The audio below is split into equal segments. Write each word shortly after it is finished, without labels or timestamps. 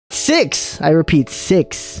6, I repeat,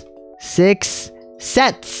 6 sets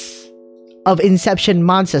of Inception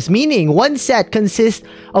monsters, meaning one set consists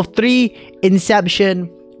of 3 Inception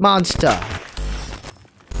monster.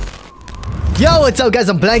 Yo, what's up guys,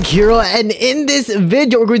 I'm Blank Hero, and in this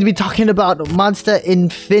video we're going to be talking about Monsta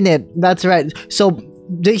Infinite. That's right. So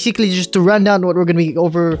basically, just to run down what we're going to be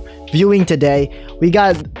overviewing today, we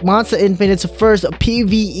got Monsta Infinite's first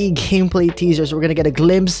PVE gameplay teaser, so we're going to get a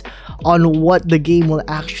glimpse on what the game will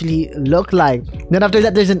actually look like. Then after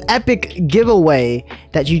that, there's an epic giveaway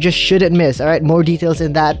that you just shouldn't miss. Alright, more details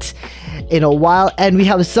in that in a while, and we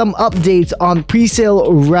have some updates on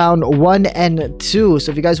pre-sale round 1 and 2.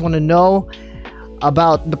 So if you guys want to know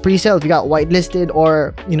about the pre-sale, if you got whitelisted,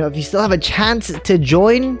 or you know, if you still have a chance to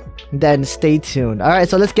join, then stay tuned. All right,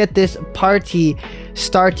 so let's get this party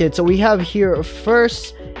started. So we have here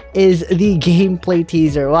first is the gameplay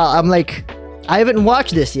teaser. Wow, I haven't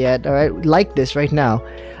watched this yet. All right, like this right now.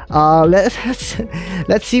 Let's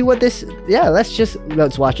see what this. Yeah, let's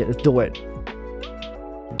watch it. Let's do it.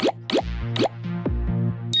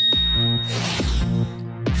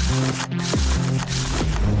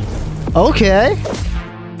 Okay,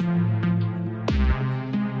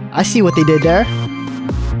 I see what they did there.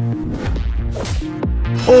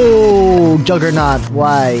 Oh, Juggernaut.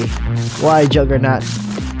 Why Juggernaut?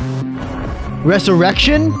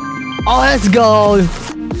 Resurrection? Oh, let's go.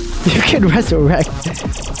 You can resurrect.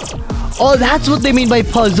 Oh, that's what they mean by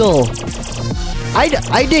puzzle.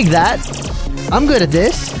 I dig that. I'm good at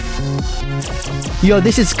this. Yo,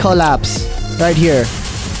 this is collapse right here.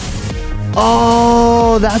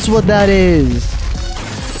 Oh, that's what that is.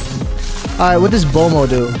 Alright, what does Bomo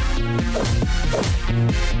do?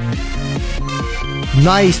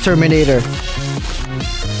 Nice, Terminator.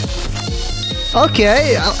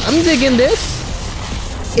 Okay, I'm digging this.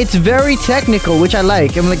 It's very technical, which I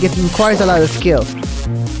like. I'm like, it requires a lot of skill.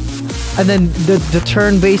 And then the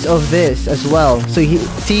turn base of this as well. So you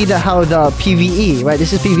see how the PVE, right?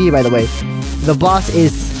 This is PVE, by the way. The boss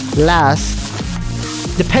is last,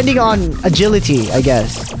 depending on agility, I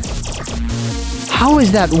guess. How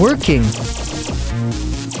is that working?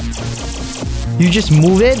 You just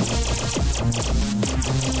move it?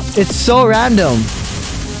 It's so random.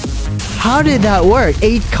 How did that work?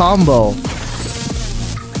 8 combo.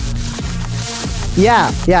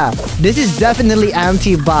 Yeah. This is definitely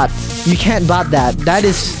anti-bot. You can't bot that. That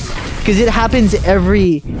is because it happens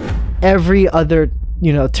every other,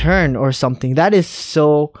 you know, turn or something. That is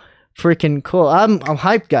so freaking cool. I'm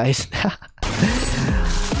hyped, guys.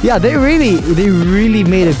 Yeah, they really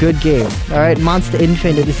made a good game. All right, Monsta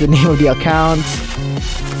Infinite is the name of the account.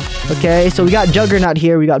 Okay, so we got Juggernaut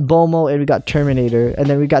here, we got Bomo, and we got Terminator, and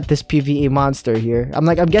then we got this PVE monster here. I'm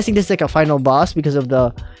guessing this is like a final boss because of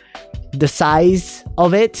the size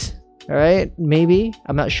of it. All right, maybe,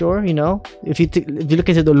 I'm not sure. You know, if you look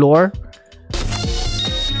into the lore.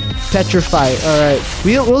 Petrify. All right,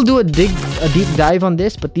 we'll do a deep dive on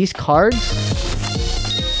this, but these cards.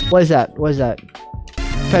 What is that?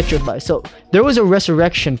 Petrify. So there was a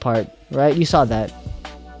resurrection part, right? You saw that.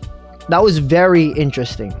 That was very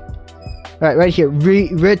interesting. All right, right here,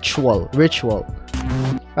 ritual.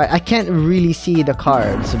 Right, I can't really see the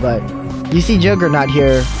cards, but you see Juggernaut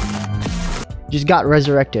here. Just got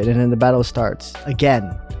resurrected, and then the battle starts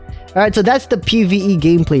again. Alright, so that's the PVE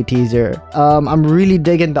gameplay teaser. I'm really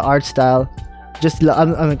digging the art style.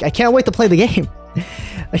 I can't wait to play the game.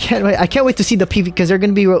 I can't wait to see the PvP, because they're going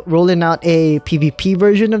to be rolling out a PvP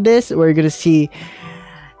version of this, where you're going to see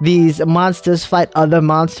these monsters fight other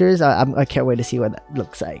monsters. I can't wait to see what that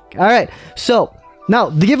looks like. Alright, so now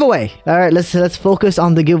the giveaway. Alright, let's focus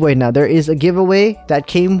on the giveaway now. There is a giveaway that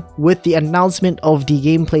came with the announcement of the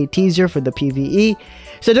gameplay teaser for the PvE.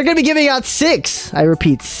 So they're going to be giving out 6, I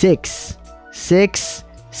repeat, 6 sets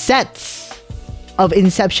of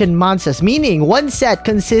Inception monsters, meaning one set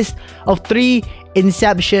consists of 3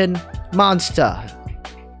 Inception monster.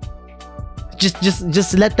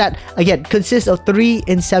 Just let that again, consists of 3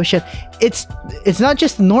 Inception. It's not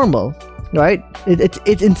just normal, right?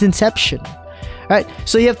 It's Inception, right?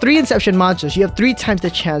 So you have 3 Inception monsters. You have 3 times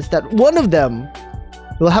the chance that one of them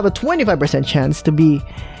will have a 25% chance to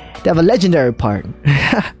have a legendary part.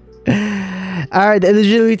 Alright, the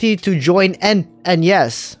eligibility to join, and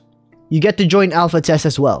yes, you get to join alpha test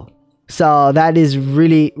as well. So that is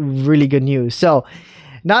really good news. So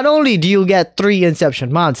not only do you get 3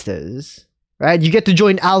 Inception monsters, right? You get to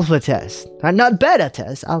join alpha test, right? Not beta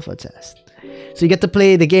test, alpha test. So you get to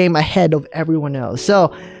play the game ahead of everyone else.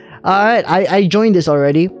 So alright, I joined this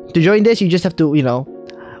already. To join this, you just have to, you know,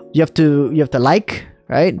 you have to like,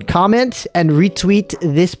 right? Comment and retweet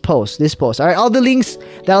this post. All right, all the links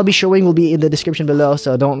that I'll be showing will be in the description below.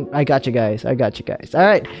 So I got you guys. All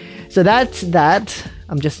right, so that's that.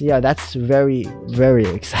 That's very, very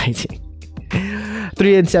exciting.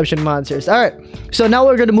 3 Inception monsters. All right, so now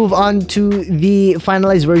we're gonna move on to the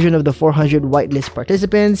finalized version of the 400 whitelist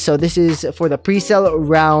participants. So this is for the pre-sale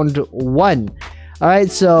round 1. All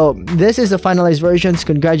right, so this is the finalized versions.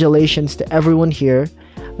 Congratulations to everyone here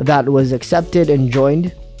that was accepted and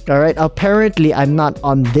joined. All right, apparently I'm not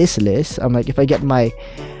on this list. I'm like, if I get my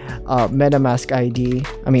MetaMask ID,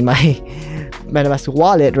 my MetaMask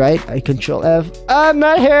wallet, right? I control F. I'm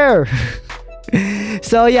not here.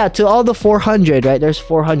 So yeah, to all the 400, right? There's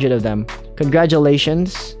 400 of them.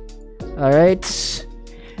 Congratulations. All right,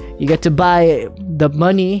 you get to buy the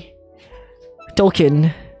money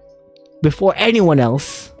token before anyone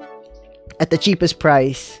else at the cheapest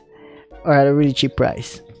price, or at a really cheap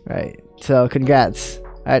price, right? So congrats.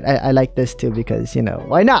 I like this too because, you know,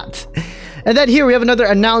 why not? And then here we have another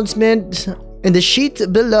announcement in the sheet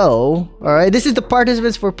below. All right, this is the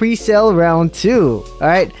participants for pre-sale round 2. All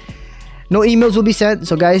right, no emails will be sent.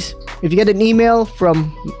 So guys, if you get an email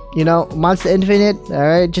from, you know, Monsta Infinite, all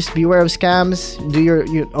right, just beware of scams. Do your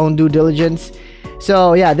own due diligence.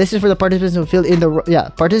 So yeah, this is for the participants who fill in the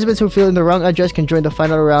wrong address can join the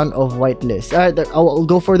final round of whitelist. All right, I'll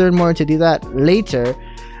go further and more into do that later.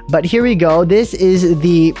 But here we go. This is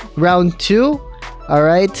the round 2. All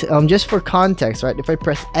right, just for context, right? If I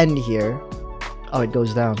press end here, oh, it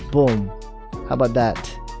goes down. Boom. How about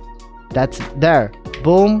that? That's there.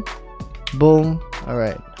 Boom, boom. All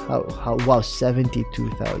right. Wow,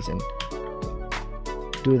 72,000.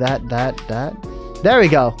 Do that. There we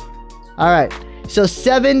go. All right. So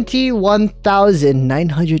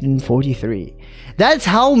 71,943. That's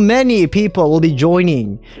how many people will be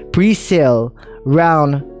joining pre-sale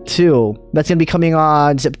round 2. That's gonna be coming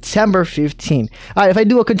on September 15th. All right, if I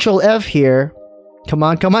do a control F here, come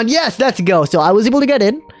on. Yes, let's go. So I was able to get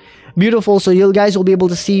in. Beautiful. So you guys will be able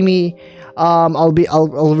to see me.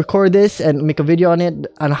 I'll record this and make a video on it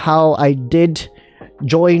on how I did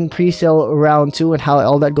join pre-sale round 2 and how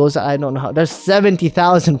all that goes. I don't know how. There's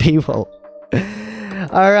 70,000 people.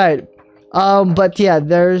 All right, but yeah,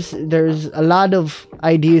 there's a lot of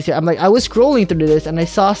ideas here. I was scrolling through this and I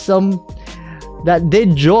saw some that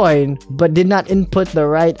did join but did not input the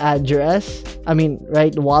right address,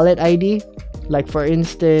 right wallet ID. Like for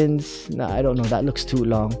instance, no, I don't know, that looks too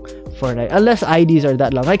long for it, unless IDs are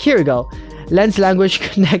that long. Like here we go, Lens Language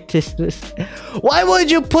Connect is this. Why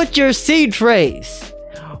would you put your seed phrase?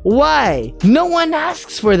 Why? No one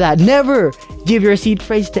asks for that. Never give your seed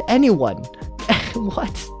phrase to anyone.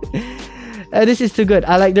 What? This is too good.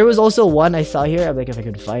 There was also one I saw here. I'm like, if I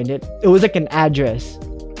could find it. It was like an address.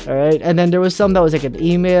 All right, and then there was some that was like an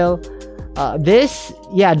email. This,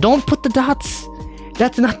 yeah, don't put the dots.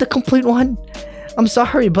 That's not the complete one. I'm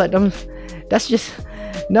sorry, but that's just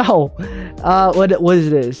no. What is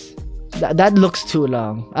this? That looks too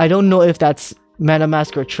long. I don't know if that's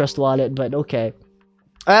MetaMask or Trust Wallet, but okay.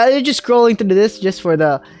 Just scrolling through this just for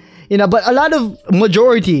the, but a lot of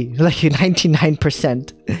majority, like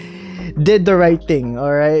 99%, did the right thing.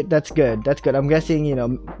 All right, that's good. I'm guessing,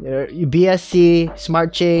 BSC,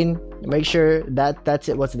 Smart Chain. Make sure that's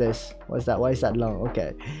it. What's this? What's that? Why is that long?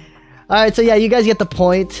 Okay. All right, so yeah, you guys get the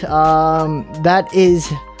point. That is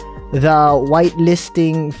the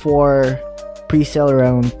whitelisting for pre-sale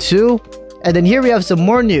round 2. And then here we have some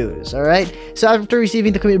more news. All right, so after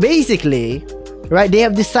receiving the community, basically, right, they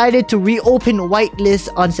have decided to reopen whitelist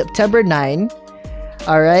on September 9.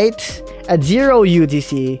 All right, at 0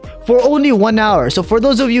 UTC for only 1 hour. So for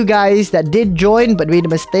those of you guys that did join but made a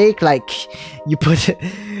mistake, like you put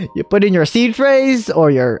in your seed phrase or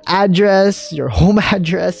your address, your home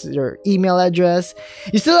address, your email address,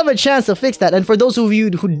 you still have a chance to fix that. And for those of you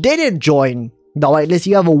who didn't join the whitelist,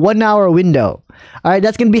 you have a 1 hour window. All right,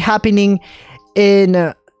 that's gonna be happening in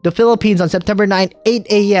the Philippines on September 9, 8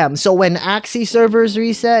 a.m. So when Axie servers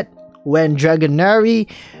reset, when Dragonary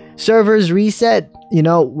servers reset, 8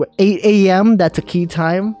 a.m. that's a key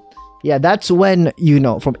time. Yeah, that's when,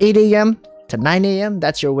 from 8 a.m. to 9 a.m.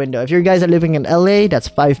 that's your window. If you guys are living in LA, that's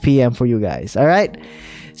 5 p.m. for you guys. All right,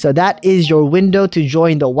 so that is your window to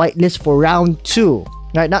join the whitelist for round 2. All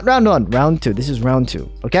right, not round 1, round 2. This is round 2.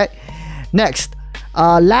 Okay, next.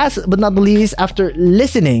 Last but not the least, after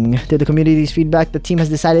listening to the community's feedback, the team has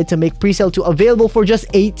decided to make pre-sale 2 available for just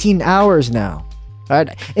 18 hours now.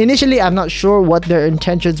 Alright, initially I'm not sure what their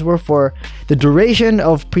intentions were for the duration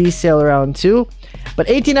of pre-sale round 2, but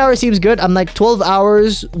 18 hours seems good. I'm like 12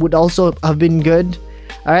 hours would also have been good.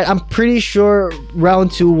 Alright, I'm pretty sure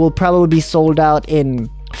round 2 will probably be sold out in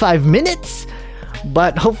 5 minutes,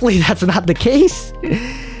 but hopefully that's not the case.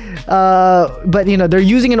 But you know, they're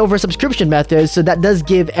using an oversubscription method, so that does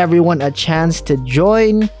give everyone a chance to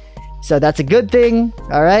join. So that's a good thing.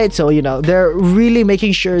 All right, so you know, they're really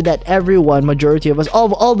making sure that everyone, majority of us,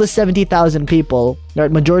 all the 70,000 people,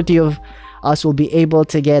 right, majority of us will be able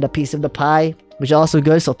to get a piece of the pie, which is also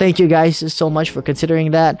good. So thank you guys so much for considering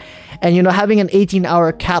that. And you know, having an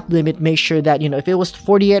 18-hour cap limit makes sure that, you know, if it was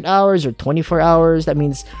 48 hours or 24 hours, that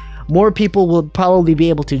means more people will probably be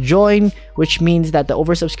able to join, which means that the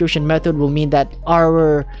oversubscription method will mean that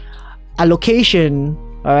our allocation,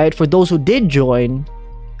 all right, for those who did join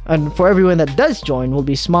and for everyone that does join will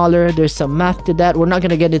be smaller. There's some math to that. We're not going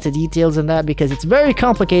to get into details on that because it's very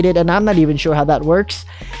complicated and I'm not even sure how that works,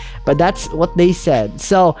 but that's what they said.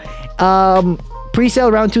 So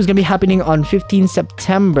pre-sale round 2 is going to be happening on 15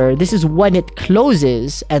 September. This is when it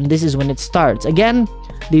closes and this is when it starts. Again,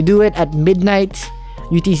 they do it at midnight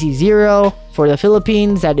UTC 0 for the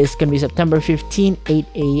Philippines. That is going to be September 15, 8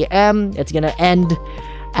 a.m. It's going to end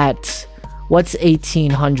at, what's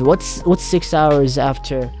 1800? What's 6 hours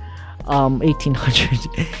after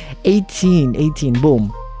 1800? 18,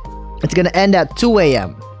 boom. It's going to end at 2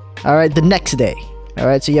 a.m. All right, the next day. All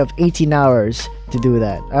right, so you have 18 hours to do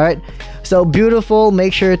that. All right, so beautiful.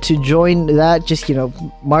 Make sure to join that. Just, you know,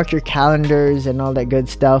 mark your calendars and all that good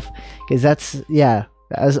stuff, because that's, yeah,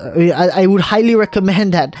 I would highly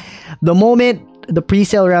recommend that the moment the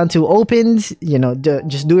pre-sale round 2 opens, you know,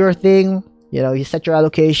 just do your thing. You know, you set your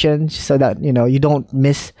allocation so that, you know, you don't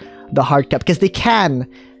miss the hard cap, because they can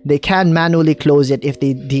manually close it if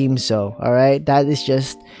they deem so. All right, that is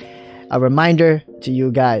just a reminder to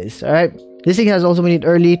you guys. All right, this thing has also been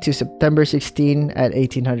early to September 16 at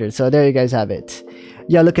 1800. So there you guys have it.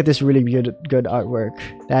 Yeah, look at this really good artwork.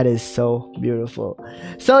 That is so beautiful.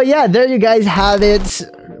 So yeah, there you guys have it.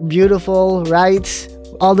 Beautiful, right?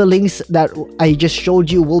 All the links that I just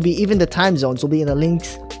showed you will be, even the time zones will be in the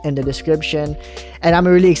links in the description. And I'm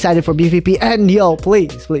really excited for BVP. And yo,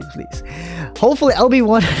 please. Hopefully I'll be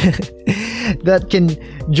one that can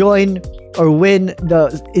join or win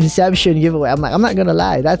the Inception giveaway. I'm not gonna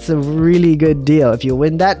lie, that's a really good deal. If you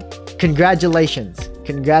win that, congratulations.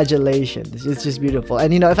 It's just beautiful.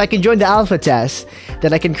 And you know, if I can join the alpha test,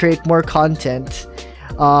 then I can create more content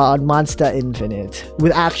on Monsta Infinite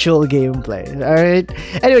with actual gameplay. All right,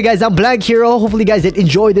 anyway guys, I'm Blank Hero. Hopefully you guys did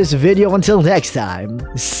enjoy this video. Until next time,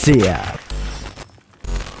 see ya.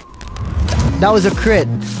 That was a crit.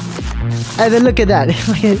 And then look at that.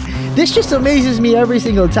 This just amazes me every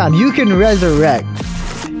single time. You can resurrect.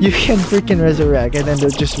 You can freaking resurrect. And then they're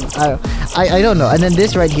just, I don't know. And then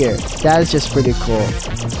this right here, that is just pretty cool.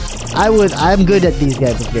 I'm good at these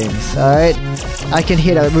type of games. Alright, I can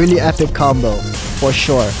hit a really epic combo for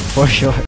sure.